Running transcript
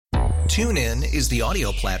TuneIn is the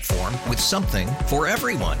audio platform with something for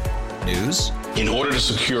everyone. News. In order to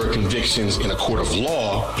secure convictions in a court of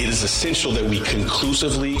law, it is essential that we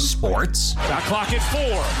conclusively. Sports. Got clock at 4.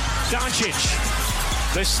 Doncic.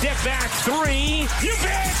 The step back 3. You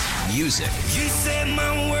bet. Music. You set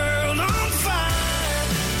my world on fire.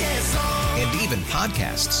 Yes, and even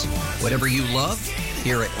podcasts. Whatever you love,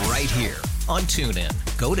 hear it right here on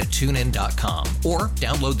TuneIn. Go to TuneIn.com or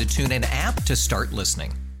download the TuneIn app to start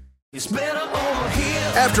listening. It's better over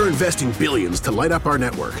here. After investing billions to light up our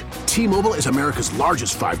network, T-Mobile is America's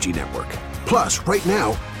largest 5G network. Plus, right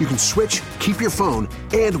now, you can switch, keep your phone,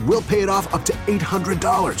 and we'll pay it off up to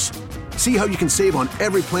 $800. See how you can save on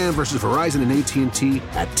every plan versus Verizon and AT&T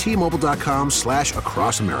at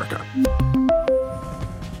T-Mobile.com/across America.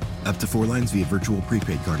 Up to 4 lines via virtual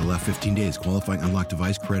prepaid card. Allow 15 days. Qualifying unlocked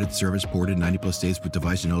device credit service ported 90-plus states with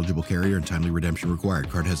device and eligible carrier and timely redemption required.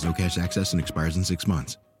 Card has no cash access and expires in 6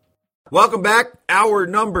 months. Welcome back. Hour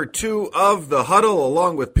number 2 of the Huddle,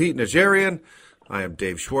 along with Pete Najarian. I am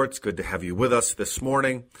Dave Schwartz. Good to have you with us this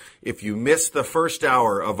morning. If you missed the first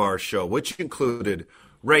hour of our show, which included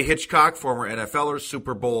Ray Hitchcock, former NFLer,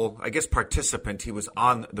 Super Bowl, I guess participant. He was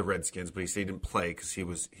on the Redskins, but he said he didn't play because he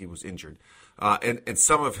was injured. And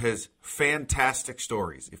some of his fantastic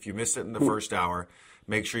stories. If you missed it in the first hour,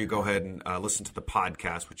 make sure you go ahead and listen to the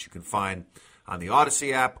podcast, which you can find on the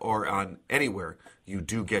Odyssey app or on anywhere you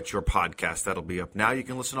do get your podcast. That'll be up now. You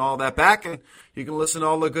can listen to all that back, and you can listen to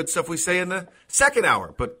all the good stuff we say in the second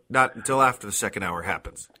hour, but not until after the second hour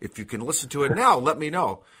happens. If you can listen to it now, let me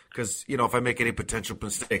know, because, if I make any potential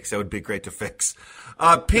mistakes, that would be great to fix.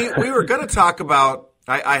 Pete, we were going to talk about,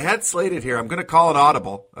 I had slated here, I'm going to call an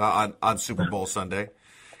audible on Super Bowl Sunday,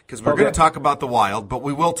 because we're going to talk about the Wild, but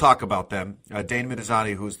we will talk about them. Dane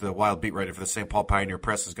Mizutani, who's the Wild beat writer for the St. Paul Pioneer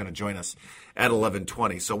Press, is going to join us at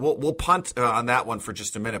 11:20. So we'll punt on that one for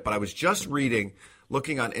just a minute. But I was just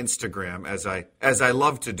looking on Instagram, as I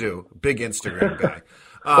love to do, big Instagram guy.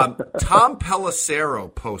 Tom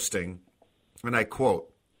Pelissero posting, and I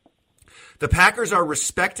quote, "The Packers are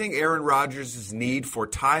respecting Aaron Rodgers' need for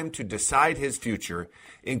time to decide his future,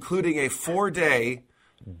 including a 4-day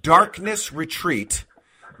darkness retreat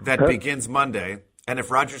that begins Monday. And if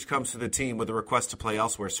Rodgers comes to the team with a request to play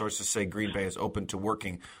elsewhere, sources say Green Bay is open to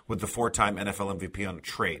working with the 4-time NFL MVP on a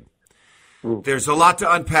trade." There's a lot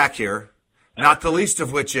to unpack here, not the least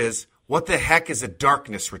of which is, what the heck is a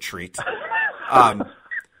darkness retreat?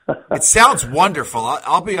 It sounds wonderful,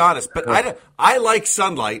 I'll be honest, but I like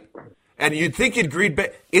sunlight, and you'd think in Green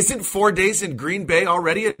Bay, isn't 4 days in Green Bay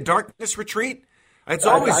already a darkness retreat? It's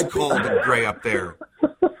always cold and gray up there.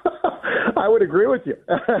 I would agree with you.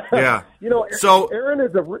 Yeah. So Aaron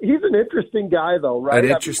he's an interesting guy, though, right? An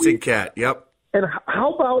interesting cat. Yep. And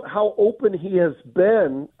how about how open he has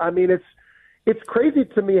been? I mean, it's crazy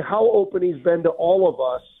to me how open he's been to all of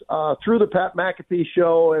us through the Pat McAfee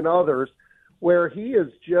show and others, where he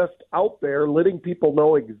is just out there letting people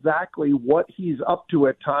know exactly what he's up to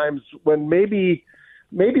at times when maybe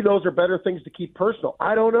those are better things to keep personal.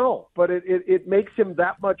 I don't know, but it makes him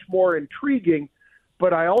that much more intriguing.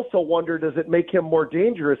 But I also wonder, does it make him more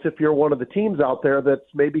dangerous if you're one of the teams out there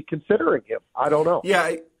that's maybe considering him? I don't know.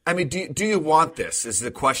 Yeah, I mean, do you want this is the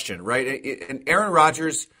question, right? And Aaron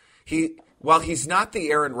Rodgers, while he's not the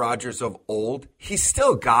Aaron Rodgers of old, he's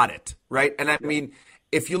still got it, right? And I mean,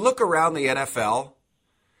 if you look around the NFL,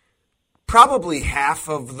 probably half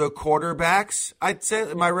of the quarterbacks, I'd say,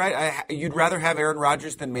 am I right? You'd rather have Aaron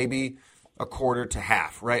Rodgers than maybe a quarter to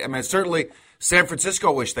half, right? I mean, certainly San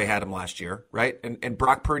Francisco wished they had him last year, right? And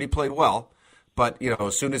Brock Purdy played well, but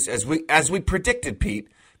as soon as we predicted, Pete,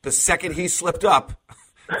 the second he slipped up,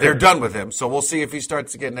 they're done with him. So we'll see if he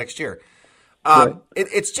starts again next year.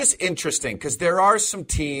 It's just interesting because there are some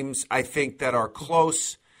teams I think that are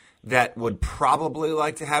close that would probably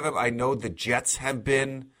like to have him. I know the Jets have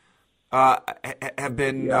been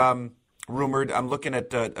rumored. I'm looking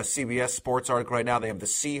at a CBS Sports article right now. They have the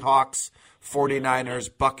Seahawks, 49ers,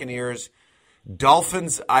 Buccaneers,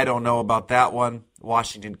 Dolphins. I don't know about that one.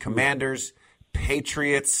 Washington Commanders,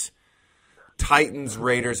 Patriots, Titans,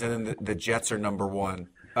 Raiders, and then the Jets are number one.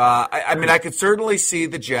 I mean, I could certainly see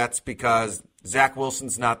the Jets because Zach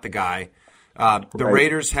Wilson's not the guy. The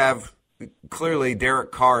Raiders have clearly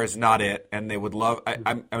Derek Carr is not it, and they would love.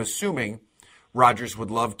 I'm assuming Rodgers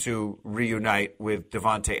would love to reunite with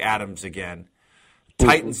Devontae Adams again.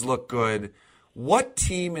 Titans look good. What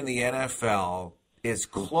team in the NFL is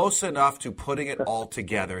close enough to putting it all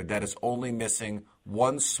together that is only missing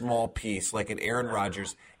one small piece, like an Aaron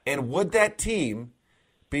Rodgers? And would that team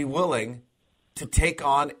be willing to take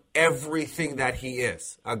on everything that he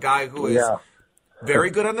is? A guy who is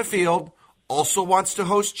very good on the field, also wants to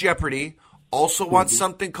host Jeopardy, also wants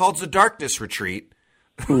something called the Darkness Retreat.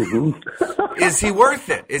 Is he worth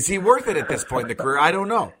it? Is he worth it at this point in the career? I don't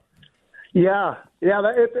know. Yeah,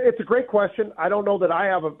 it's a great question. I don't know that I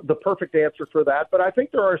have the perfect answer for that, but I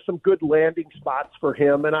think there are some good landing spots for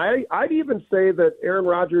him. And I'd even say that Aaron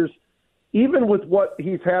Rodgers, even with what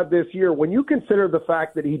he's had this year, when you consider the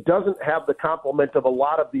fact that he doesn't have the complement of a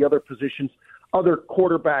lot of the other positions other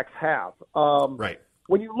quarterbacks have. Right.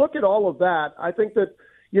 When you look at all of that, I think that,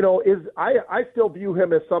 I still view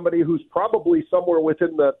him as somebody who's probably somewhere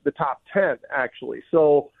within the top 10, actually.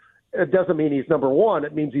 So it doesn't mean he's number one.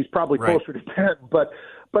 It means he's probably closer to 10. But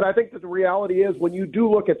I think that the reality is when you do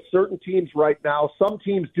look at certain teams right now, some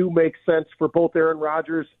teams do make sense for both Aaron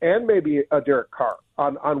Rodgers and maybe a Derek Carr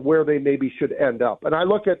on where they maybe should end up. And I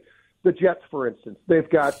look at the Jets, for instance. They've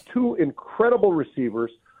got two incredible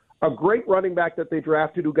receivers, a great running back that they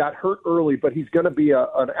drafted who got hurt early, but he's going to be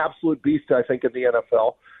an absolute beast, I think, in the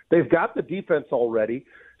NFL. They've got the defense already.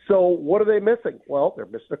 So what are they missing? Well, they're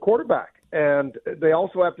missing a quarterback. And they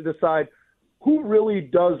also have to decide who really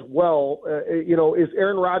does well. Is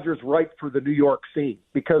Aaron Rodgers right for the New York scene?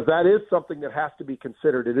 Because that is something that has to be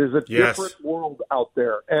considered. It is a different world out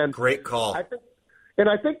there. And great call. I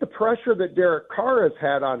think the pressure that Derek Carr has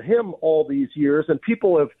had on him all these years, and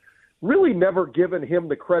people have really never given him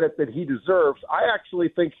the credit that he deserves. I actually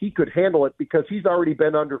think he could handle it because he's already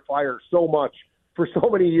been under fire so much for so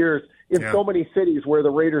many years in so many cities where the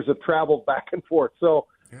Raiders have traveled back and forth. So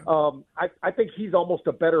I think he's almost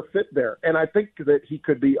a better fit there. And I think that he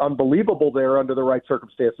could be unbelievable there under the right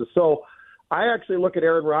circumstances. So I actually look at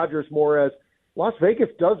Aaron Rodgers more as Las Vegas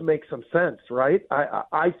does make some sense, right?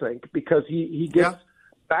 I think because he gets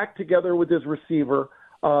back together with his receiver.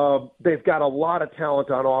 They've got a lot of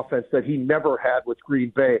talent on offense that he never had with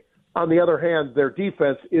Green Bay. On the other hand, their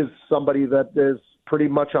defense is somebody that is pretty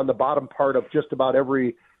much on the bottom part of just about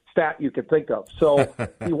every stat you could think of. So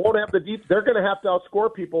he won't have the deep. They're going to have to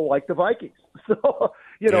outscore people like the Vikings. So,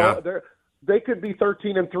 they could be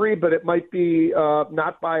 13-3, but it might be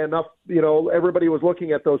not by enough. Everybody was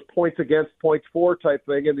looking at those points against, points for type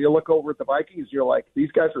thing, and you look over at the Vikings, you're like,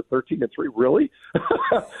 these guys are 13-3, really?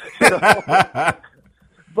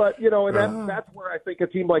 But, and that's where I think a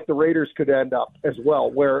team like the Raiders could end up as well,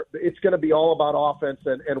 where it's going to be all about offense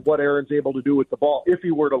and what Aaron's able to do with the ball if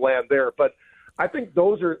he were to land there. But I think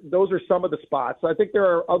those are some of the spots. I think there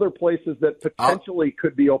are other places that potentially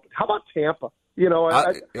could be open. How about Tampa?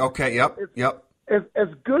 Yep. As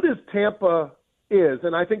good as Tampa is,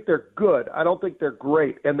 and I think they're good, I don't think they're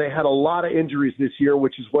great. And they had a lot of injuries this year,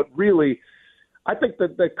 which is what really – I think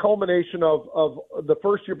that the culmination of the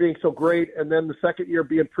first year being so great and then the second year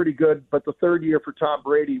being pretty good, but the third year for Tom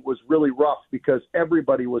Brady was really rough because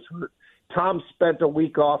everybody was hurt. Tom spent a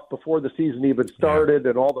week off before the season even started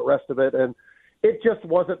and all the rest of it, and it just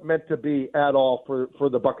wasn't meant to be at all for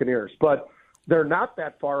the Buccaneers. But they're not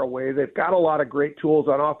that far away. They've got a lot of great tools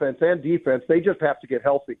on offense and defense. They just have to get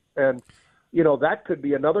healthy. And, that could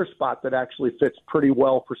be another spot that actually fits pretty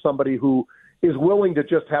well for somebody who is willing to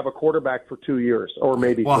just have a quarterback for 2 years or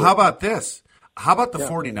maybe Well, 3. how about this? How about the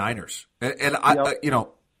 49ers? And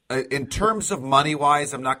in terms of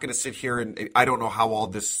money-wise, I'm not going to sit here and I don't know how all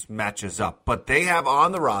this matches up, but they have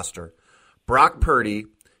on the roster Brock Purdy,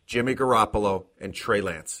 Jimmy Garoppolo, and Trey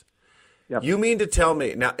Lance. Yep. You mean to tell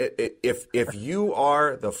me now if you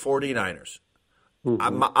are the 49ers,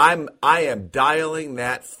 I am dialing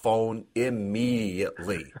that phone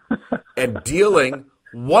immediately and dealing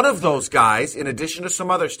one of those guys in addition to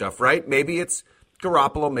some other stuff, right? Maybe it's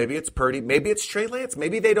Garoppolo, maybe it's Purdy, maybe it's Trey Lance.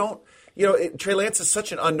 Maybe they don't. Trey Lance is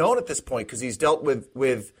such an unknown at this point because he's dealt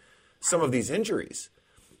with some of these injuries.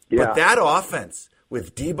 Yeah. But that offense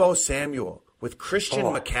with Deebo Samuel, with Christian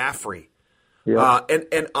McCaffrey,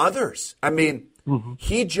 and others, I mean,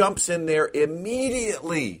 he jumps in there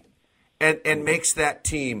immediately and makes that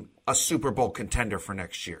team a Super Bowl contender for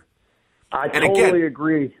next year. I totally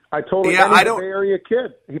agree. I totally. Yeah, I don't. Bay Area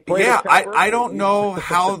kid. He played. Yeah, I don't know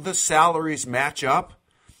how the salaries match up,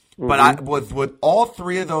 but with all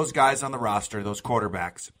three of those guys on the roster, those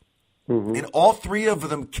quarterbacks, and all three of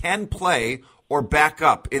them can play or back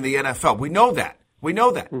up in the NFL. We know that.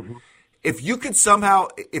 If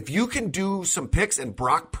you can do some picks and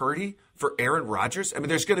Brock Purdy for Aaron Rodgers, I mean,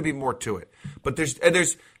 there's going to be more to it. But there's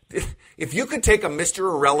if you could take a Mr.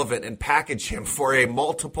 Irrelevant and package him for a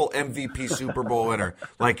multiple MVP Super Bowl winner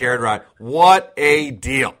like Aaron Rodgers, what a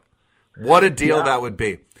deal. What a deal that would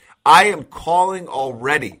be. I am calling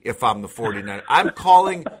already if I'm the 49ers. I'm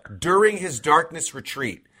calling during his darkness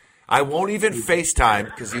retreat. I won't even FaceTime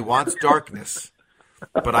because he wants darkness.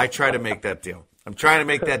 But I try to make that deal. I'm trying to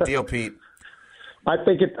make that deal, Pete. I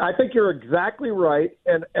think you're exactly right,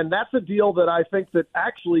 and that's a deal that I think that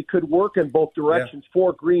actually could work in both directions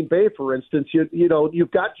for Green Bay. For instance, you know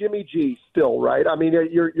you've got Jimmy G still, right? I mean,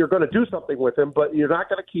 you're going to do something with him, but you're not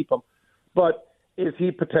going to keep him. But is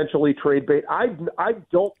he potentially trade bait? I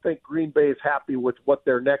don't think Green Bay is happy with what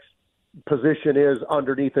their next position is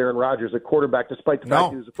underneath Aaron Rodgers at quarterback, despite the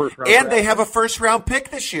fact he was a first-round and draft. they have a first-round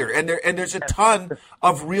pick this year, and there's a ton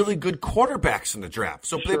of really good quarterbacks in the draft.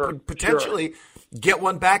 So they could potentially get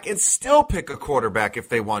one back and still pick a quarterback if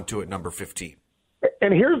they want to at number 15.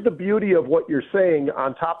 And here's the beauty of what you're saying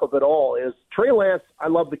on top of it all is Trey Lance, I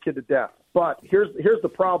love the kid to death, but here's the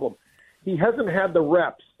problem. He hasn't had the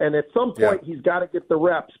reps, and at some point he's got to get the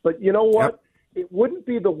reps. But you know what? Yep. It wouldn't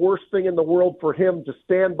be the worst thing in the world for him to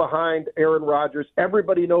stand behind Aaron Rodgers.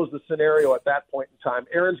 Everybody knows the scenario at that point in time.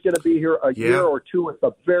 Aaron's going to be here a year or two at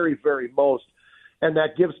the very, very most, and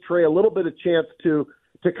that gives Trey a little bit of chance to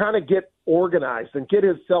kind of get organized and get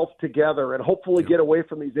himself together and hopefully get away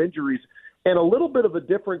from these injuries. And a little bit of a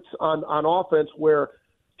difference on offense where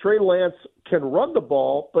Trey Lance can run the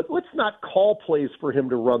ball, but let's not call plays for him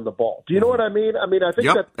to run the ball. Do you know what I mean? I mean, I think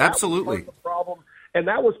that absolutely was part of the problem. And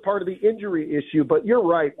that was part of the injury issue. But you're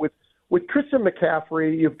right. With Christian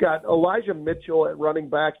McCaffrey, you've got Elijah Mitchell at running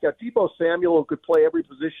back. You've got Deebo Samuel, who could play every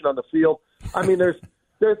position on the field. I mean, they've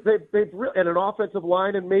really, and an offensive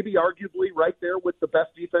line, and maybe arguably right there with the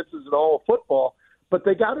best defenses in all of football. But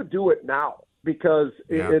they got to do it now because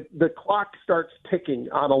the clock starts ticking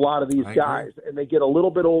on a lot of these guys, and they get a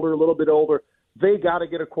little bit older. They got to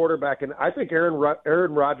get a quarterback, and I think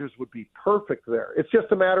Aaron Rodgers would be perfect there. It's just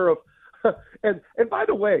a matter of and by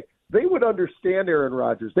the way, they would understand Aaron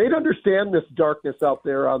Rodgers. They'd understand this darkness out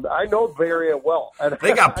there. I know the Bay Area well. And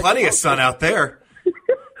they got plenty of sun out there.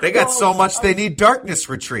 They got so much they need darkness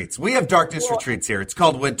retreats. We have darkness retreats here. It's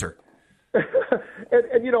called winter.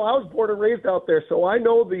 And you know, I was born and raised out there, so I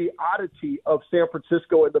know the oddity of San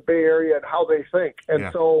Francisco and the Bay Area and how they think.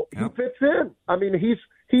 And so he fits in. I mean,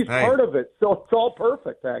 he's part of it. So it's all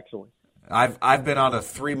perfect, actually. I've been on a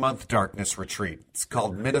 3-month darkness retreat. It's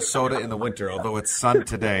called Minnesota in the winter, although it's sun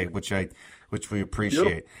today, which we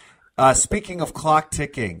appreciate. Speaking of clock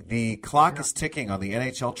ticking, the clock is ticking on the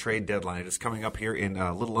NHL trade deadline. It is coming up here in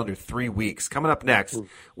a little under 3 weeks. Coming up next,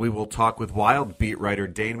 we will talk with Wild beat writer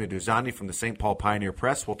Dane Mizutani from the St. Paul Pioneer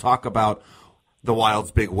Press. We'll talk about the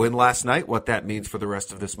Wild's big win last night, what that means for the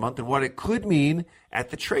rest of this month, and what it could mean at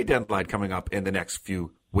the trade deadline coming up in the next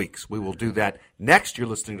few weeks. We will do that next. You're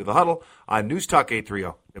listening to The Huddle on News Talk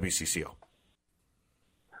 830 WCCO.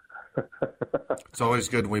 It's always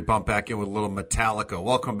good when we bump back in with a little Metallica.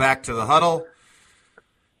 Welcome back to The Huddle.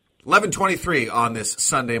 11:23 on this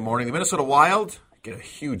Sunday morning. The Minnesota Wild get a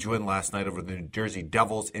huge win last night over the New Jersey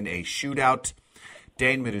Devils in a shootout.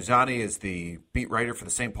 Dane Mizutani is the beat writer for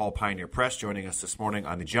the St. Paul Pioneer Press, joining us this morning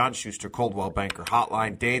on the John Schuster Coldwell Banker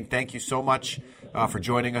Hotline. Dane, thank you so much for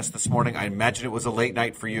joining us this morning. I imagine it was a late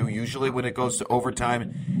night for you. Usually when it goes to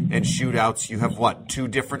overtime and shootouts, you have, 2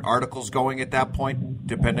 different articles going at that point,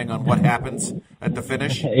 depending on what happens at the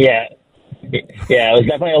finish? Yeah, it was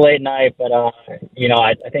definitely a late night, but,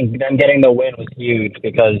 I think them getting the win was huge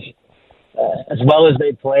because as well as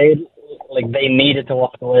they played, they needed to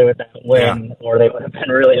walk away with that win, or they would have been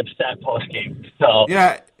really upset post-game. So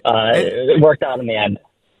it worked out in the end.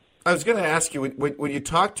 I was going to ask you, when you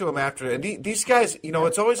talk to them after, and these guys,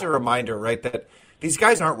 it's always a reminder, right, that these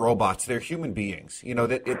guys aren't robots. They're human beings.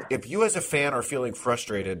 That if you as a fan are feeling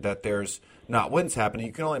frustrated that there's not wins happening,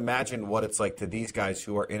 you can only imagine what it's like to these guys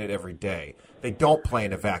who are in it every day. They don't play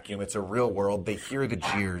in a vacuum. It's a real world. They hear the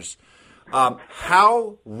jeers.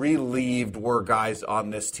 How relieved were guys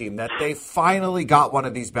on this team that they finally got one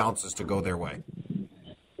of these bounces to go their way?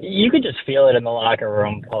 You could just feel it in the locker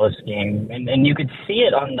room post-game, and you could see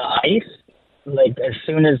it on the ice. As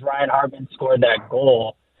soon as Ryan Hartman scored that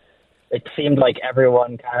goal, it seemed like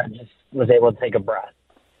everyone kind of just was able to take a breath.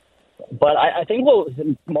 But I think what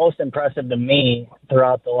was most impressive to me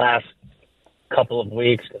throughout the last couple of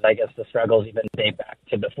weeks, because I guess the struggles even date back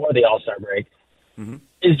to before the All-Star break,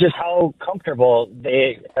 is just how comfortable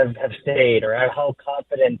they have stayed, or how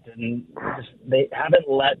confident, and just they haven't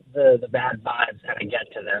let the bad vibes kind of get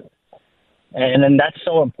to them. And then that's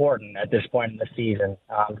so important at this point in the season,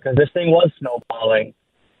 because this thing was snowballing.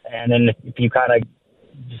 And then if you kind of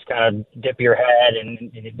dip your head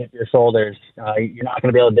and dip your shoulders, you're not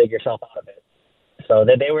going to be able to dig yourself out of it. So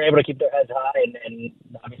they were able to keep their heads high and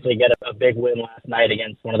obviously get a big win last night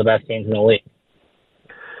against one of the best teams in the league.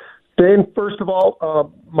 Dane, first of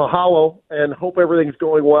all, mahalo, and hope everything's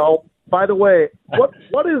going well. By the way,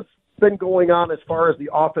 what is been going on as far as the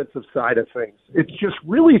offensive side of things? It's just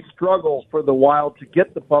really struggle for the Wild to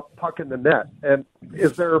get the puck in the net. And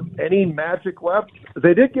is there any magic left?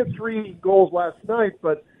 They did get 3 goals last night,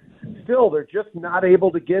 but still, they're just not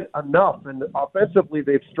able to get enough. And offensively,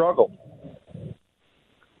 they've struggled.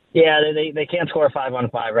 Yeah, they can't score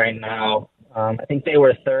 5-on-5 right now. I think they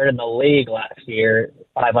were 3rd in the league last year,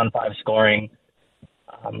 5-on-5 scoring.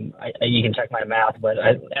 You can check my math, but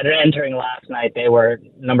entering last night, they were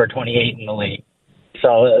number 28 in the league.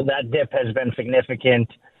 So that dip has been significant.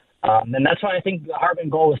 And that's why I think the Hartman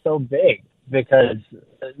goal was so big, because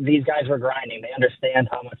these guys were grinding. They understand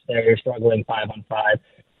how much they're struggling 5-on-5.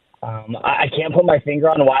 I can't put my finger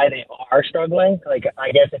on why they are struggling. Like,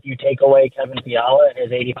 I guess if you take away Kevin Fiala and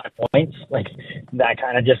his 85 points, like, that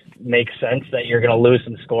kind of just makes sense that you're going to lose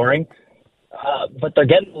some scoring. But they're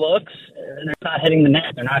getting looks, and they're not hitting the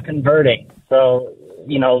net. They're not converting. So,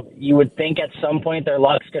 you would think at some point their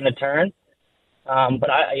luck's going to turn. But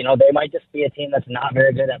they might just be a team that's not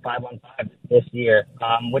very good at 5-on-5 this year,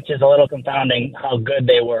 which is a little confounding how good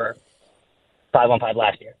they were 5-on-5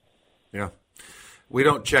 last year. Yeah. We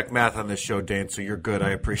don't check math on this show, Dane, so you're good.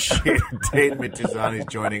 I appreciate it. Dane Mizutani is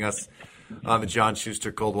joining us on the John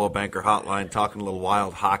Schuster Coldwell Banker Hotline, talking a little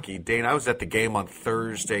Wild hockey. Dane, I was at the game on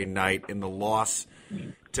Thursday night in the loss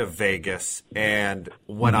to Vegas, and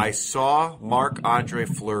when I saw Marc-Andre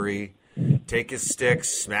Fleury take his stick,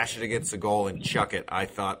 smash it against the goal, and chuck it, I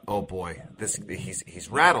thought, oh boy, he's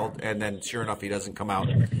rattled. And then, sure enough, he doesn't come out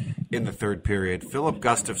in the third period. Filip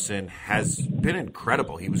Gustavsson has been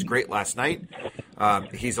incredible. He was great last night.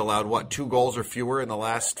 He's allowed, 2 goals or fewer in the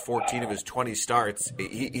last 14 of his 20 starts.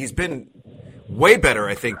 He's been way better,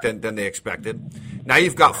 I think, than they expected. Now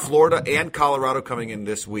you've got Florida and Colorado coming in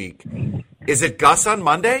this week. Is it Gus on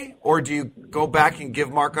Monday, or do you go back and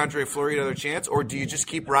give Marc-Andre Fleury another chance, or do you just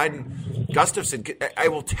keep riding Gustafsson? I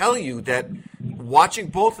will tell you that watching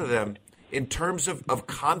both of them, in terms of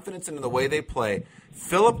confidence and in the way they play,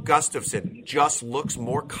 Filip Gustavsson just looks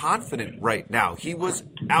more confident right now. He was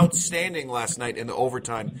outstanding last night in the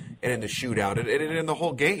overtime and in the shootout and in the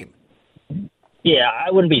whole game. Yeah, I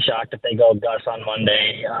wouldn't be shocked if they go Gus on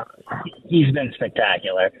Monday. He's been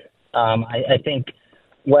spectacular. I think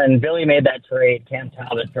when Billy made that trade, Cam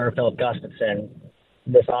Talbot for Filip Gustavsson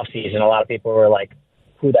this offseason, a lot of people were like,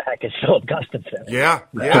 who the heck is Filip Gustavsson? Yeah.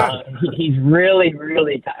 He's really,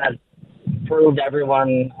 really kind of proved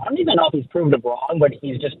everyone. I don't even know if he's proved them wrong, but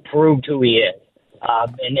he's just proved who he is.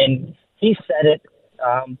 And he said it.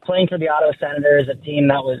 Playing for the Ottawa Senators, a team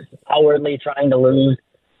that was outwardly trying to lose,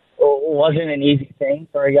 wasn't an easy thing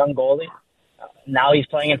for a young goalie. Now he's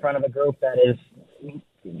playing in front of a group that is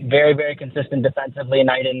very, very consistent defensively,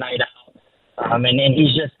 night in, night out. And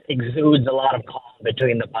he just exudes a lot of calm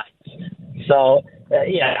between the pipes. So,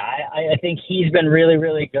 I think he's been really,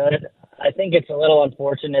 really good. I think it's a little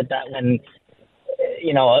unfortunate that when,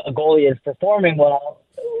 a goalie is performing well,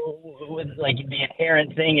 like the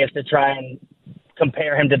inherent thing is to try and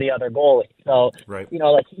compare him to the other goalie. So, right.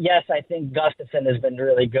 Yes, I think Gustafsson has been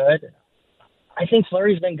really good. I think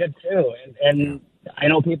Fleury's been good too. And I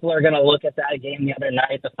know people are going to look at that game the other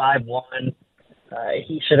night, the 5-1.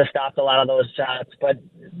 He should have stopped a lot of those shots, but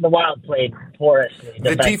the Wild played porously.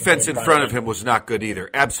 The defense in front of him was not good either.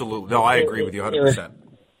 Absolutely. No, I agree with you 100%.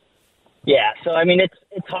 Yeah, so,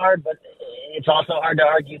 it's hard, but it's also hard to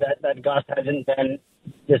argue that Gus hasn't been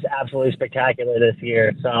just absolutely spectacular this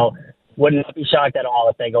year. So would not be shocked at all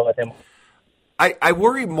if they go with him. I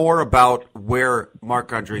worry more about where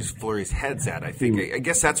Marc-Andre Fleury's head's at, I think. I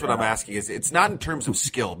guess that's what I'm asking. It's not in terms of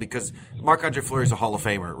skill, because Marc-Andre Fleury's a Hall of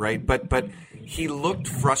Famer, right? But he looked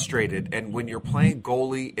frustrated, and when you're playing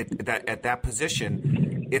goalie at that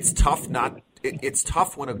position, it's tough It's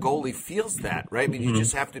tough when a goalie feels that, right? I mean,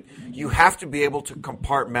 you have to be able to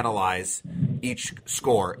compartmentalize each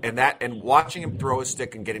score, and watching him throw his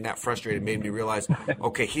stick and getting that frustrated made me realize,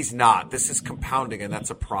 okay, he's not. This is compounding, and that's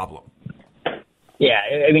a problem. Yeah,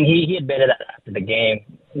 he admitted that after the game.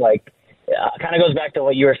 Kind of goes back to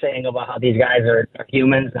what you were saying about how these guys are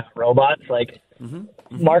humans, not robots.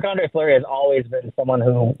 Marc-Andre Fleury has always been someone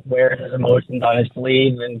who wears his emotions on his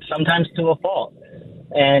sleeve, and sometimes to a fault.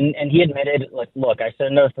 And he admitted, look, I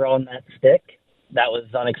shouldn't have thrown that stick. That was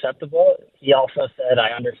unacceptable. He also said, I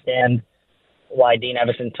understand why Dean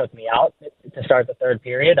Evison took me out to start the third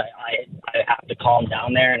period. I have to calm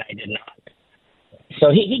down there, and I did not.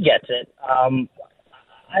 So he gets it.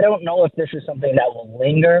 I don't know if this is something that will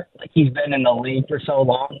linger. He's been in the league for so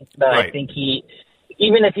long that right. I think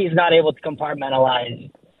even if he's not able to compartmentalize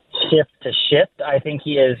shift to shift, I think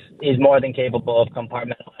he is more than capable of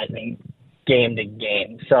compartmentalizing game to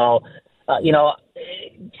game. So,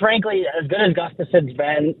 frankly, as good as Gustafsson's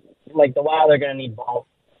been, like the Wild are going to need both.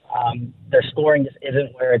 Their scoring just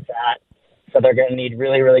isn't where it's at, so they're going to need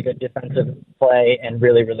really, really good defensive play and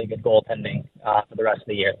really, really good goaltending for the rest of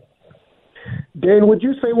the year. Dane, would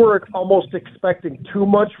you say we're almost expecting too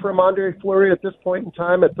much from Andre Fleury at this point in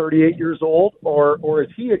time at 38 years old, or is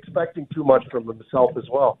he expecting too much from himself as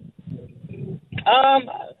well?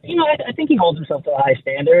 I think he holds himself to a high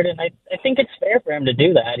standard, and I think it's fair for him to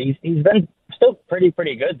do that. He's been still pretty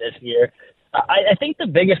good this year. I think the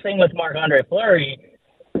biggest thing with Marc-Andre Fleury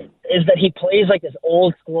is that he plays like this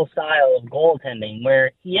old school style of goaltending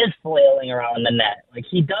where he is flailing around the net. Like,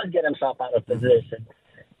 he does get himself out of position.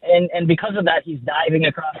 And because of that, he's diving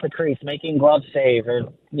across the crease, making glove save,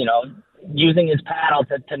 or, using his paddle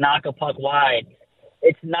to knock a puck wide.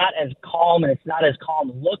 It's not as calm, and it's not as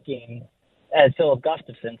calm looking as Philip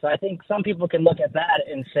Gustafsson. So I think some people can look at that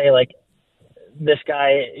and say, like, this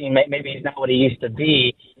guy, maybe he's not what he used to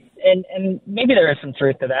be. And maybe there is some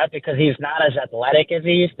truth to that because he's not as athletic as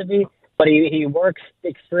he used to be, but he works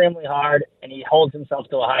extremely hard and he holds himself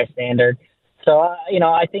to a high standard. So,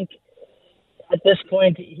 I think at this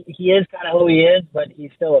point he is kind of who he is, but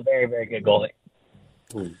he's still a very, very good goalie.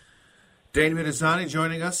 Dane Mizutani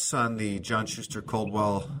joining us on the John Schuster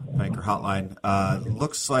Coldwell Banker Hotline.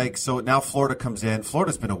 Looks like, so now Florida comes in.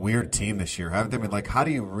 Florida's been a weird team this year, haven't they? I mean, like, how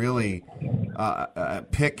do you really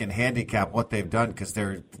pick and handicap what they've done? Because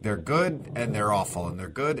they're good and they're awful, and they're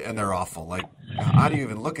good and they're awful. Like, how do you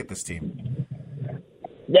even look at this team?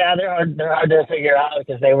 Yeah, they're hard to figure out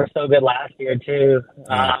because they were so good last year too.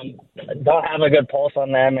 Don't have a good pulse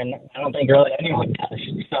on them, and I don't think really anyone does.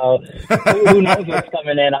 So who knows what's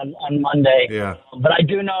coming in on Monday? Yeah. But I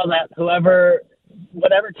do know that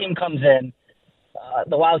whatever team comes in,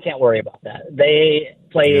 the Wild can't worry about that. They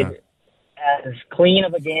played as clean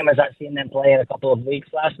of a game as I've seen them play in a couple of weeks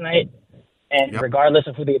last night. And regardless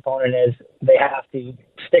of who the opponent is, they have to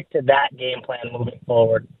stick to that game plan moving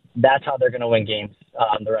forward. That's how they're going to win games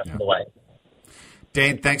the rest of the way.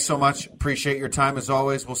 Dane, thanks so much. Appreciate your time as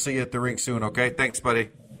always. We'll see you at the rink soon, okay? Thanks, buddy.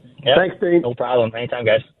 Yep. Thanks, Dane. No problem. Anytime,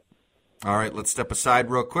 guys. All right, let's step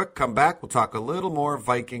aside real quick. Come back. We'll talk a little more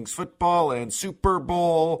Vikings football and Super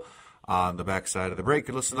Bowl on the backside of the break.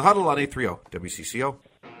 You listen to Huddle on 830 WCCO.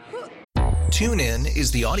 TuneIn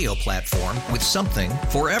is the audio platform with something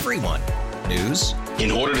for everyone. News.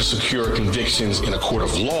 In order to secure convictions in a court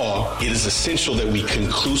of law, it is essential that we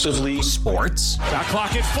conclusively. Sports. Shot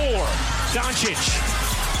clock at 4.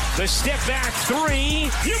 Doncic. The step back 3.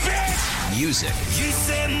 You bet. Music. You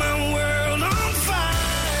set my world on fire.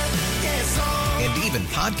 Yes, and even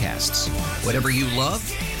podcasts. Whatever you love,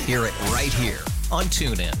 hear it right here on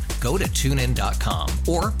TuneIn. Go to TuneIn.com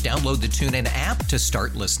or download the TuneIn app to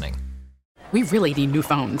start listening. We really need new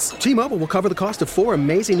phones. T-Mobile will cover the cost of 4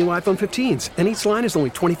 amazing new iPhone 15s, and each line is only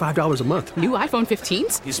 $25 a month. New iPhone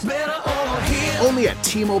 15s? it's better over here. Only at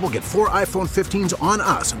T-Mobile, get 4 iPhone 15s on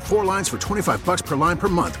us and 4 lines for $25 per line per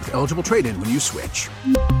month with eligible trade-in when you switch.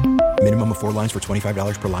 Minimum of 4 lines for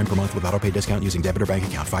 $25 per line per month with autopay discount using debit or bank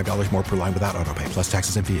account. $5 more per line without autopay, plus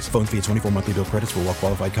taxes and fees. Phone fee at 24 monthly bill credits for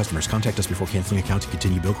well-qualified customers. Contact us before canceling account to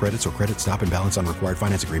continue bill credits or credit stop and balance on required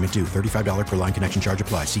finance agreement due. $35 per line connection charge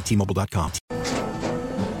applies. See T-Mobile.com.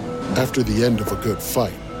 After the end of a good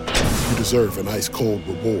fight, you deserve an ice-cold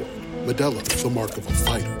reward. Modelo is the mark of a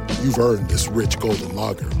fighter. You've earned this rich golden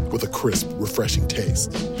lager with a crisp, refreshing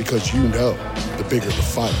taste. Because you know, the bigger the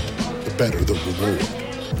fight, the better the reward.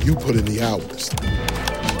 You put in the hours,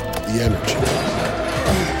 the energy,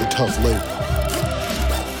 the tough labor.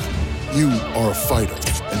 You are a fighter,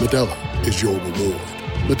 and Modelo is your reward.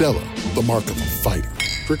 Modelo, the mark of a fighter.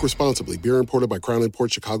 Drink responsibly. Beer imported by Crown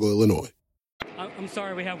Imports, Chicago, Illinois. I'm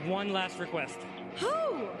sorry, we have one last request.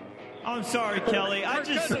 Who? I'm sorry, Kelly. I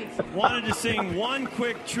just wanted to sing one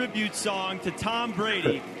quick tribute song to Tom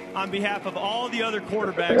Brady on behalf of all the other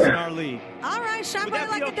quarterbacks in our league. All right, shine bright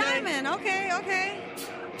like a diamond. Okay.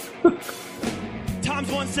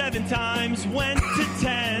 Tom's won 7 times, went to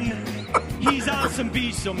 10. He's on some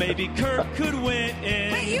beach, so maybe Kirk could win.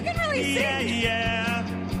 Wait, you can really sing? Yeah.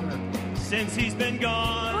 Since he's been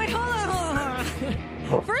gone. Wait, hold on.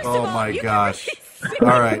 First of all, my gosh.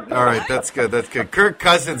 All right. That's good. Kirk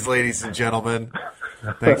Cousins, ladies and gentlemen.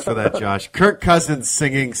 Thanks for that, Josh. Kirk Cousins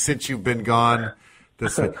singing Since You've Been Gone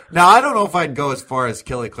this week. Now, I don't know if I'd go as far as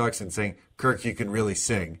Kelly Clarkson saying, Kirk, you can really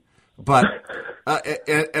sing. But,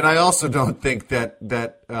 and I also don't think that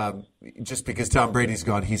just because Tom Brady's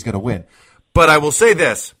gone, he's going to win. But I will say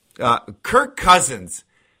this. Kirk Cousins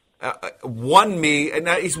won me, and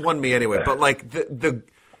he's won me anyway, but like the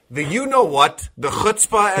you know what, the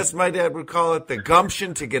chutzpah, as my dad would call it, the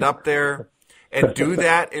gumption to get up there and do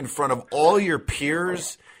that in front of all your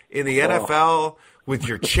peers in the NFL with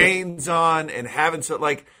your chains on and having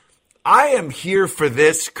I am here for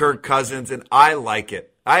this, Kirk Cousins, and I like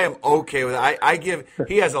it. I am okay with it.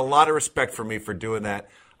 He has a lot of respect for me for doing that.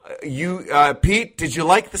 Pete, did you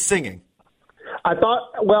like the singing? I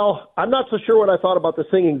thought, well, I'm not so sure what I thought about the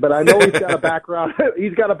singing, but I know he's got a background.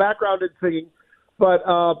 He's got a background in singing. But,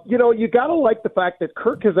 you got to like the fact that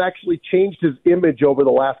Kirk has actually changed his image over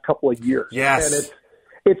the last couple of years. Yes. And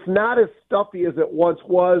it's not as stuffy as it once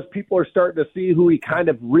was. People are starting to see who he kind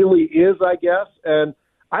of really is, I guess. And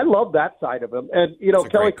I love that side of him. And,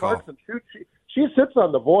 Kelly Clarkson, she sits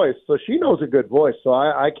on The Voice, so she knows a good voice. So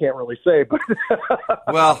I can't really say. But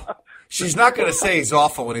well, she's not going to say he's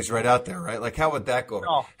awful when he's right out there, right? Like, how would that go?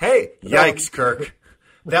 No. Hey, yikes, Kirk.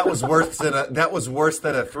 That was worse than a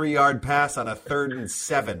 3-yard pass on a 3rd and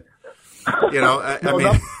 7. I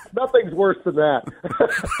mean, nothing's worse than that.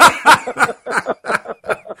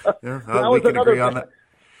 We can agree on that.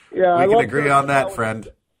 Yeah, we can agree on that, friend.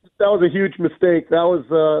 That was a huge mistake. That was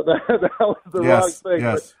that was the wrong thing.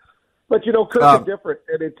 Yes. But Kirk is different,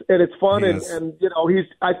 and it's fun, and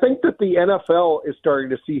I think that the NFL is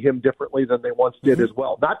starting to see him differently than they once did as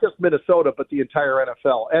well. Not just Minnesota, but the entire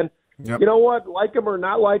NFL. And you know what, like him or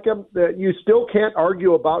not like him, you still can't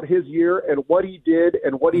argue about his year and what he did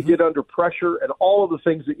and what he did under pressure and all of the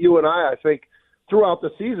things that you and I think, throughout the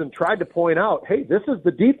season tried to point out, hey, this is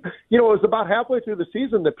the deep. It was about halfway through the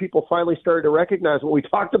season that people finally started to recognize what we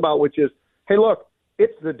talked about, which is, hey, look,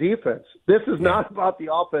 it's the defense. This is not about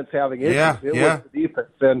the offense having issues. It was the defense.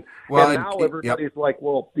 And now everybody's like,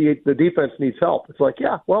 well, the defense needs help. It's like,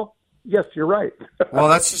 yes, you're right. Well,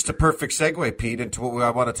 that's just a perfect segue, Pete, into what I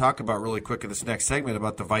want to talk about really quick in this next segment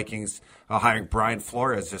about the Vikings hiring Brian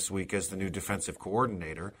Flores this week as the new defensive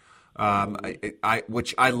coordinator.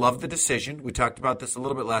 Which I love the decision. We talked about this a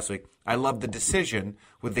little bit last week. I love the decision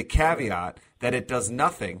with the caveat that it does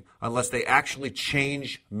nothing unless they actually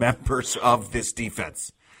change members of this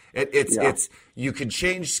defense. It's you can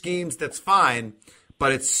change schemes, that's fine,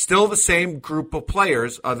 but it's still the same group of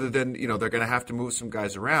players other than, they're going to have to move some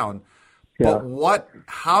guys around. Yeah. But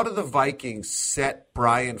how do the Vikings set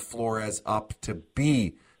Brian Flores up to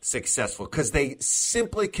be successful? Because they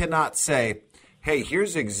simply cannot say, hey,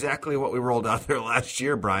 here's exactly what we rolled out there last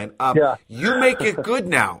year, Brian. You make it good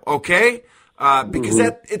now, okay? Because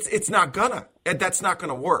it's not gonna. That's not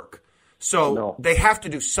gonna work. So they have to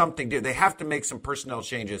do something. They have to make some personnel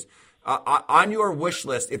changes. On your wish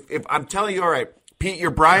list, if I'm telling you, all right, Pete,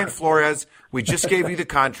 you're Brian Flores. We just gave you the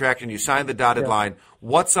contract and you signed the dotted line.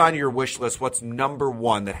 What's on your wish list? What's number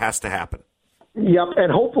one that has to happen? Yep,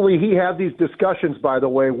 and hopefully he had these discussions, by the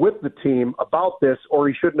way, with the team about this, or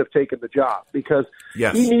he shouldn't have taken the job, because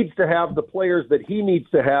he needs to have the players that he needs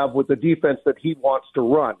to have with the defense that he wants to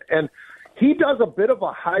run. And he does a bit of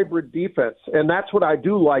a hybrid defense, and that's what I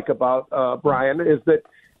do like about Brian, is that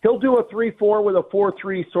he'll do a 3-4 with a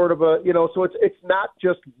 4-3 sort of a, so it's not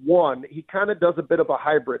just one. He kind of does a bit of a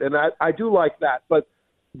hybrid, and I do like that. But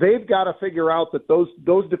they've got to figure out that those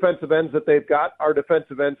defensive ends that they've got are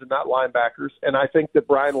defensive ends and not linebackers. And I think that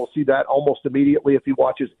Brian will see that almost immediately if he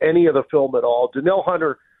watches any of the film at all. Danielle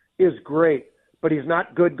Hunter is great, but he's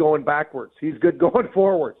not good going backwards. He's good going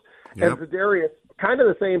forwards. Yep. And Za'Darius, kind of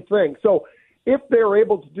the same thing. So if they're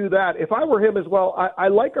able to do that, if I were him as well, I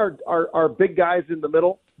like our big guys in the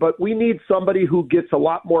middle, but we need somebody who gets a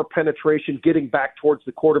lot more penetration getting back towards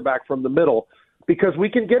the quarterback from the middle, because we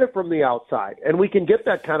can get it from the outside, and we can get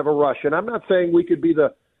that kind of a rush. And I'm not saying we could be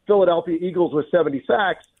the Philadelphia Eagles with 70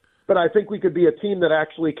 sacks, but I think we could be a team that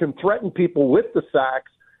actually can threaten people with the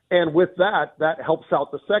sacks, and with that helps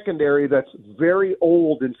out the secondary that's very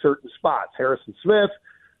old in certain spots. Harrison Smith,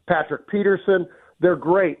 Patrick Peterson, they're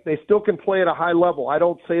great. They still can play at a high level. I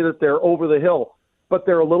don't say that they're over the hill, but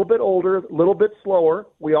they're a little bit older, a little bit slower.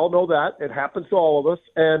 We all know that. It happens to all of us.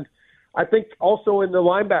 And I think also in the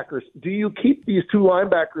linebackers, do you keep these two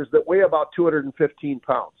linebackers that weigh about 215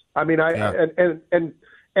 pounds? I mean, and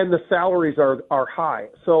the salaries are high.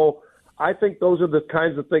 So I think those are the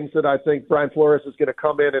kinds of things that I think Brian Flores is going to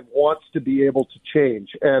come in and wants to be able to change.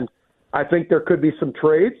 And I think there could be some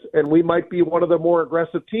trades, and we might be one of the more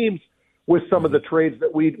aggressive teams with some of the trades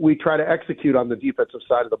that we try to execute on the defensive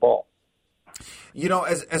side of the ball.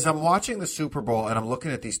 As I'm watching the Super Bowl and I'm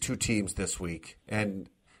looking at these two teams this week, and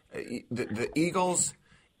the Eagles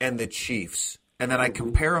and the Chiefs, and then I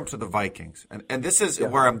compare them to the Vikings. And this is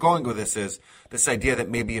where I'm going with this, is this idea that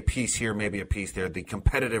maybe a piece here, maybe a piece there, the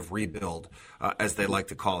competitive rebuild, as they like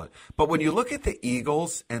to call it. But when you look at the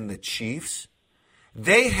Eagles and the Chiefs,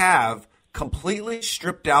 they have completely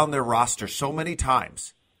stripped down their roster so many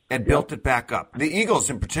times and built it back up. The Eagles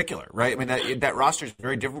in particular, right? I mean, that roster is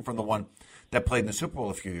very different from the one that played in the Super Bowl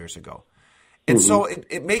a few years ago. And so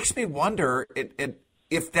it makes me wonder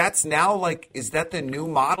if that's now is that the new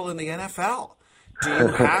model in the NFL? Do you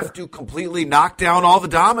have to completely knock down all the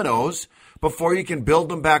dominoes before you can build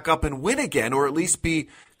them back up and win again, or at least be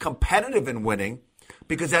competitive in winning?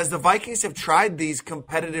 Because as the Vikings have tried these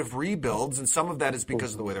competitive rebuilds, and some of that is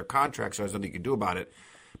because of the way their contracts are, there's nothing you can do about it.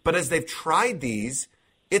 But as they've tried these,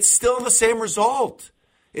 it's still the same result.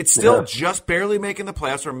 It's still just barely making the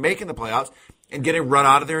playoffs or making the playoffs and getting run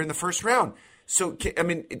out of there in the first round. So, I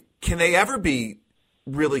mean, can they ever be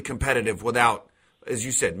really competitive without, as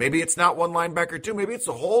you said, maybe it's not one linebacker or two, maybe it's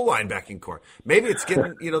the whole linebacking core. Maybe it's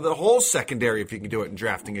getting, the whole secondary if you can do it in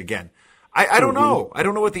drafting again. I don't know. I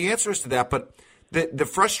don't know what the answer is to that, but the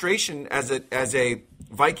frustration as a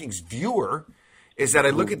Vikings viewer is that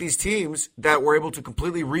I look at these teams that were able to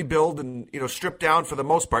completely rebuild and, strip down for the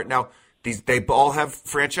most part. Now, they all have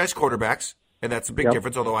franchise quarterbacks, and that's a big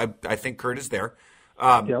difference, although I think Kurt is there.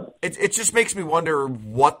 It just makes me wonder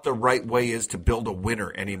what the right way is to build a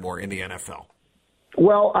winner anymore in the NFL.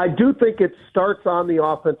 Well, I do think it starts on the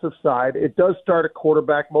offensive side. It does start at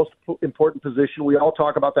quarterback, most important position. We all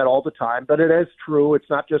talk about that all the time, but it is true. It's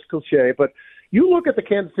not just cliche. But you look at the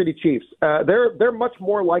Kansas City Chiefs. They're much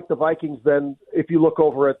more like the Vikings than if you look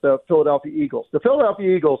over at the Philadelphia Eagles. The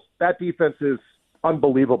Philadelphia Eagles, that defense is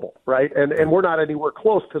unbelievable, right? And we're not anywhere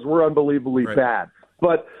close because we're unbelievably bad.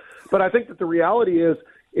 But I think that the reality is,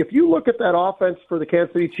 if you look at that offense for the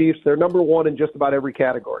Kansas City Chiefs, they're number one in just about every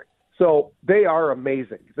category. So they are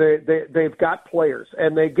amazing. They've got players,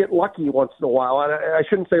 and they get lucky once in a while. And I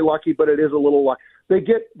shouldn't say lucky, but it is a little lucky. They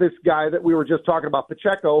get this guy that we were just talking about,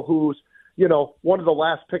 Pacheco, who's one of the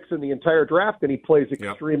last picks in the entire draft, and he plays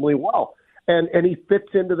extremely well. And he fits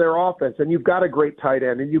into their offense. And you've got a great tight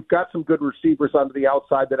end, and you've got some good receivers onto the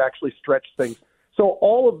outside that actually stretch things. So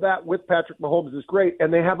all of that with Patrick Mahomes is great,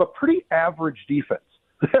 and they have a pretty average defense.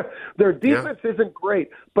 Their defense isn't great,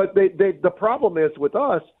 but the problem is with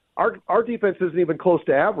us, our defense isn't even close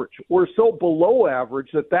to average. We're so below average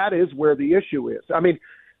that is where the issue is. I mean,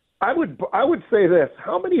 I would say this: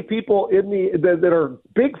 how many people that are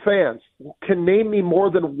big fans can name me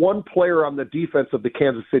more than one player on the defense of the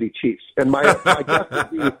Kansas City Chiefs? And my guess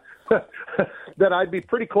would be that I'd be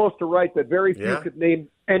pretty close to right that very few could name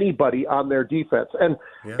anybody on their defense. And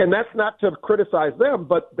that's not to criticize them,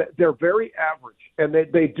 but they're very average,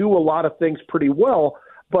 and they do a lot of things pretty well,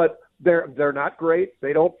 but they're not great.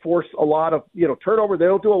 They don't force a lot of turnover. They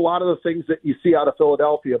don't do a lot of the things that you see out of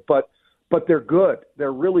Philadelphia, but they're good.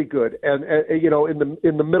 They're really good, and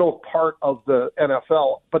in the middle part of the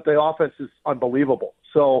NFL. But the offense is unbelievable.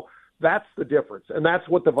 So that's the difference, and that's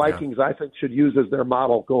what the Vikings I think should use as their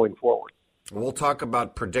model going forward. We'll talk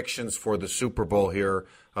about predictions for the Super Bowl here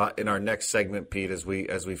in our next segment, Pete, as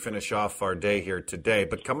we finish off our day here today.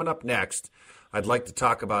 But coming up next, I'd like to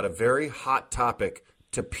talk about a very hot topic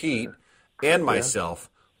to Pete and myself: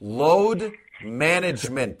 load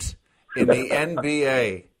management in the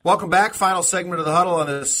NBA. Welcome back. Final segment of the Huddle on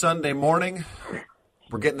this Sunday morning.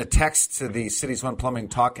 We're getting the text to the Cities One Plumbing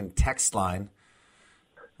Talk and text line.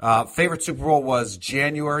 Favorite Super Bowl was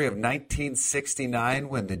January of 1969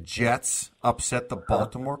 when the Jets upset the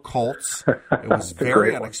Baltimore Colts. It was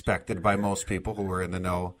very unexpected by most people who were in the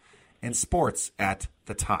know in sports at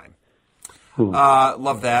the time.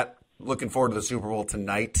 Love that. Looking forward to the Super Bowl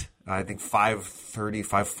tonight. I think 5:30,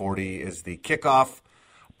 5:40 is the kickoff.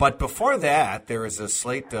 But before that, there is a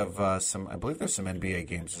slate of I believe there's some NBA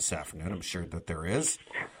games this afternoon. I'm sure that there is.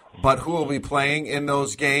 But who will be playing in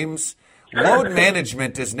those games? Load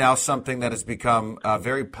management is now something that has become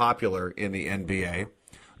very popular in the NBA.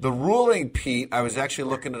 The ruling, Pete, I was actually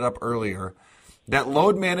looking it up earlier, that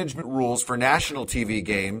load management rules for national TV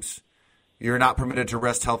games, you're not permitted to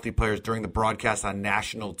rest healthy players during the broadcast on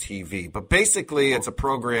national TV. But basically, it's a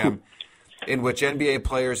program in which NBA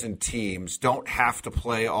players and teams don't have to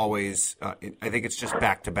play always. I think it's just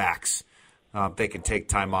back-to-backs. They can take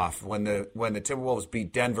time off. When the Timberwolves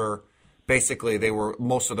beat Denver, basically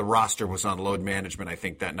most of the roster was on load management, I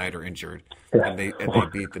think, that night, or injured, and they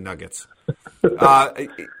beat the Nuggets.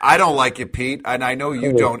 I don't like it, Pete, and I know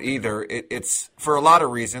you don't either. It's for a lot of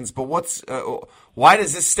reasons, but why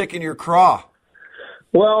does this stick in your craw?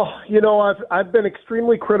 Well, I've been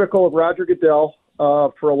extremely critical of Roger Goodell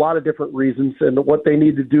for a lot of different reasons and what they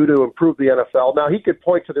need to do to improve the NFL. Now, he could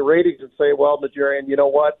point to the ratings and say, well, Nigerian, you know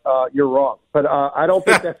what? You're wrong. But I don't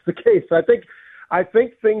think that's the case. I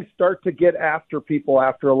think things start to get after people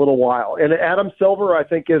after a little while. And Adam Silver, I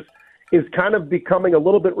think, is kind of becoming a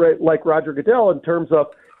little bit like Roger Goodell in terms of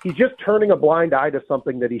he's just turning a blind eye to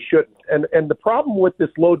something that he shouldn't. And the problem with this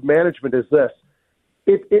load management is this.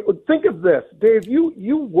 think of this, Dave.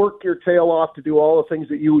 You work your tail off to do all the things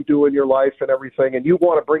that you do in your life and everything, and you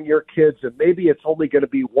want to bring your kids, and maybe it's only going to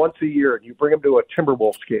be once a year, and you bring them to a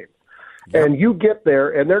Timberwolves game, and you get there,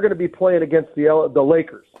 and they're going to be playing against the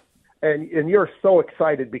Lakers, and you're so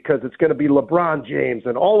excited because it's going to be LeBron James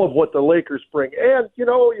and all of what the Lakers bring, and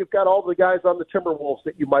you've got all the guys on the Timberwolves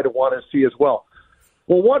that you might have wanted to see as well.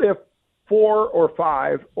 Well, what if 4 or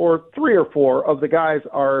 5 or 3 or 4 of the guys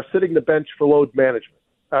are sitting the bench for load management?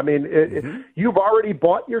 I mean, you've already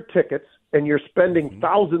bought your tickets and you're spending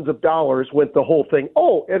thousands of dollars with the whole thing.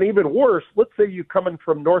 Oh, and even worse, let's say you're coming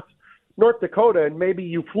from North Dakota and maybe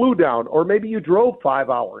you flew down or maybe you drove 5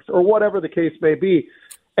 hours or whatever the case may be,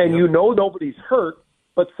 and nobody's hurt,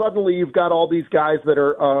 but suddenly you've got all these guys that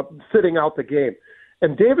are sitting out the game.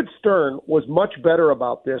 And David Stern was much better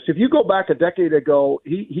about this. If you go back a decade ago,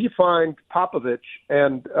 he fined Popovich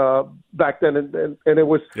and back then, and it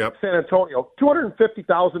was San Antonio,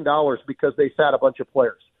 $250,000 because they sat a bunch of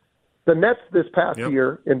players. The Nets this past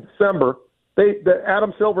year in December,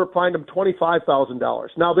 Adam Silver fined them $25,000.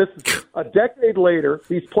 Now this is a decade later.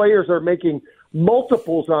 These players are making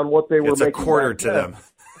multiples on what they were making. It's a quarter to them.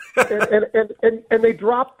 and they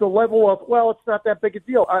dropped the level of, well, it's not that big a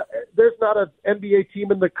deal. There's not an NBA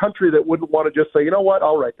team in the country that wouldn't want to just say, you know what,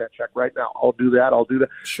 I'll write that check right now. I'll do that.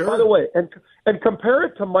 Sure. By the way, and compare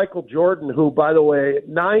it to Michael Jordan, who, by the way,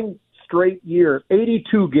 9 straight years,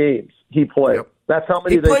 82 games he played. Yep. That's how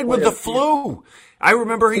many he played with the flu. I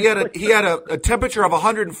remember he had a temperature of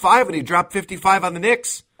 105 and he dropped 55 on the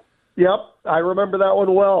Knicks. Yep, I remember that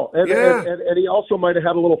one well, and he also might have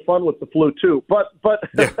had a little fun with the flu too. But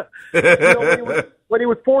when he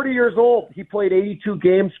was 40 years old, he played 82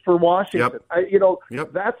 games for Washington.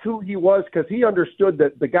 That's who he was, because he understood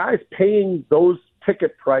that the guys paying those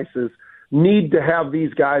ticket prices need to have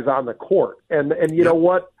these guys on the court, and you know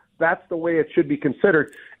what? That's the way it should be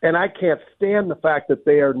considered. And I can't stand the fact that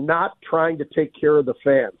they are not trying to take care of the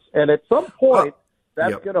fans. And at some point.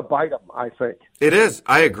 That's going to bite them, I think. It is.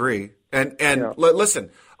 I agree. And listen,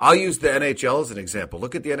 I'll use the NHL as an example.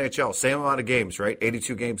 Look at the NHL. Same amount of games, right?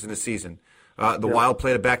 82 games in a season. The Wild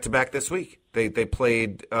played a back-to-back this week. They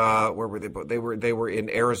played where were they? They were in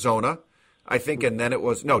Arizona, I think, and then it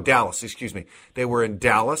was Dallas. Excuse me. They were in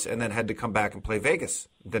Dallas and then had to come back and play Vegas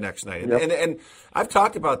the next night. And I've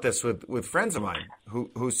talked about this with friends of mine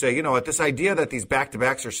who say, at this idea that these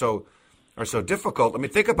back-to-backs are so difficult. I mean,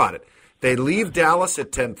 think about it. They leave Dallas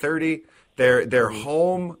at 10:30. They're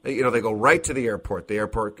home. They go right to the airport.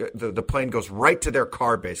 The plane goes right to their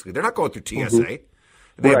car. Basically, they're not going through TSA.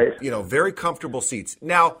 They have, very comfortable seats.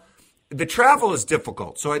 Now, the travel is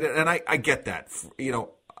difficult. So, I get that.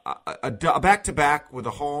 A back-to-back with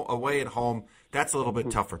away and home, that's a little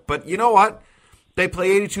bit tougher. But you know what? They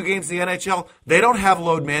play 82 games in the NHL. They don't have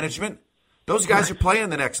load management. Those guys are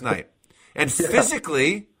playing the next night, and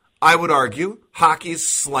physically. I would argue hockey is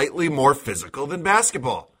slightly more physical than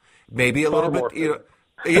basketball. Maybe a little bit,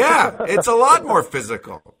 it's a lot more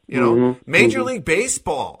physical. Major League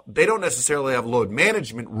Baseball, they don't necessarily have load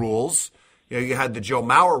management rules. You had the Joe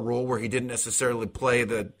Mauer rule where he didn't necessarily play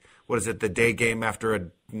the day game after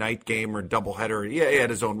a night game or doubleheader. Yeah, he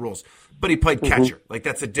had his own rules, but he played catcher. Like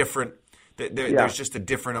that's a different. There's just a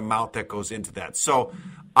different amount that goes into that. So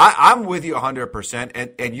I'm with you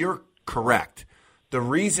 100%, and you're correct. The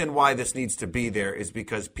reason why this needs to be there is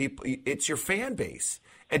because it's your fan base.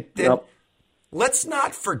 And then let's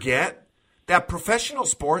not forget that professional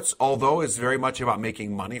sports, although is very much about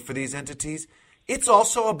making money for these entities, it's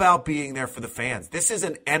also about being there for the fans. This is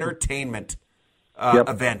an entertainment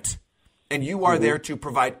event, and you are there to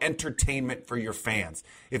provide entertainment for your fans.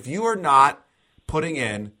 If you are not putting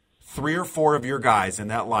in 3 or 4 of your guys in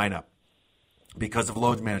that lineup because of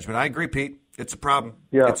load management, I agree, Pete. It's a problem.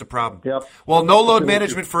 Yeah. It's a problem. Yep. Well, no load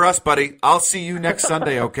management for us, buddy. I'll see you next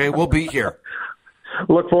Sunday, okay? We'll be here.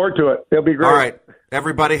 Look forward to it. It'll be great. All right.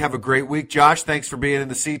 Everybody have a great week. Josh, thanks for being in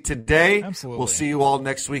the seat today. Absolutely. We'll see you all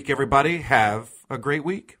next week, everybody. Have a great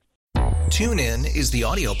week. TuneIn is the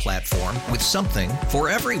audio platform with something for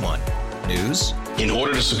everyone. News. In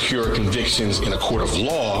order to secure convictions in a court of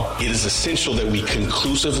law, it is essential that we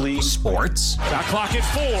conclusively. Sports. Shot clock at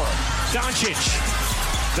 4. Doncic.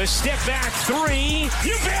 The step back 3.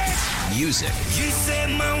 You bet. Music. You set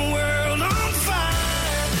my world on fire.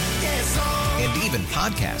 Yes, and even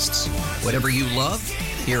podcasts. Whatever you love,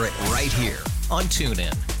 hear it right here on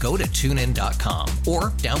TuneIn. Go to TuneIn.com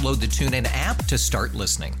or download the TuneIn app to start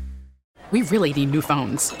listening. We really need new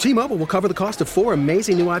phones. T-Mobile will cover the cost of 4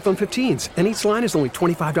 amazing new iPhone 15s, and each line is only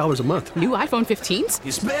 $25 a month. New iPhone 15s?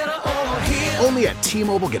 It's better over here. Only at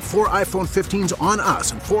T-Mobile, get 4 iPhone 15s on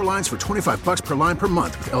us and 4 lines for $25 per line per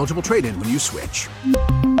month with eligible trade-in when you switch.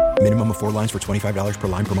 Minimum of 4 lines for $25 per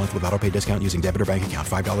line per month with autopay discount using debit or bank account.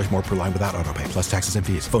 $5 more per line without autopay, plus taxes and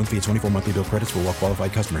fees. Phone fee at 24 monthly bill credits for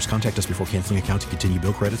well-qualified customers. Contact us before canceling account to continue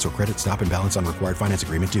bill credits or credit stop and balance on required finance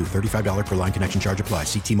agreement due. $35 per line connection charge applies.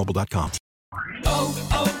 See T-Mobile.com.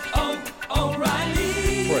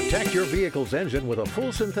 O'Reilly. Protect your vehicle's engine with a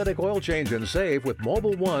full synthetic oil change and save with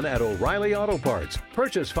Mobile One at O'Reilly Auto Parts.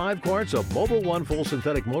 Purchase 5 quarts of Mobile One full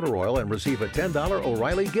synthetic motor oil and receive a $10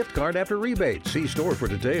 O'Reilly gift card after rebate. See store for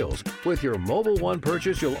details. With your Mobile One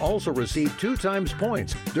purchase, you'll also receive 2 times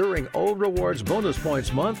points during O Rewards Bonus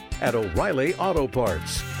Points Month at O'Reilly Auto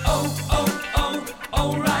Parts.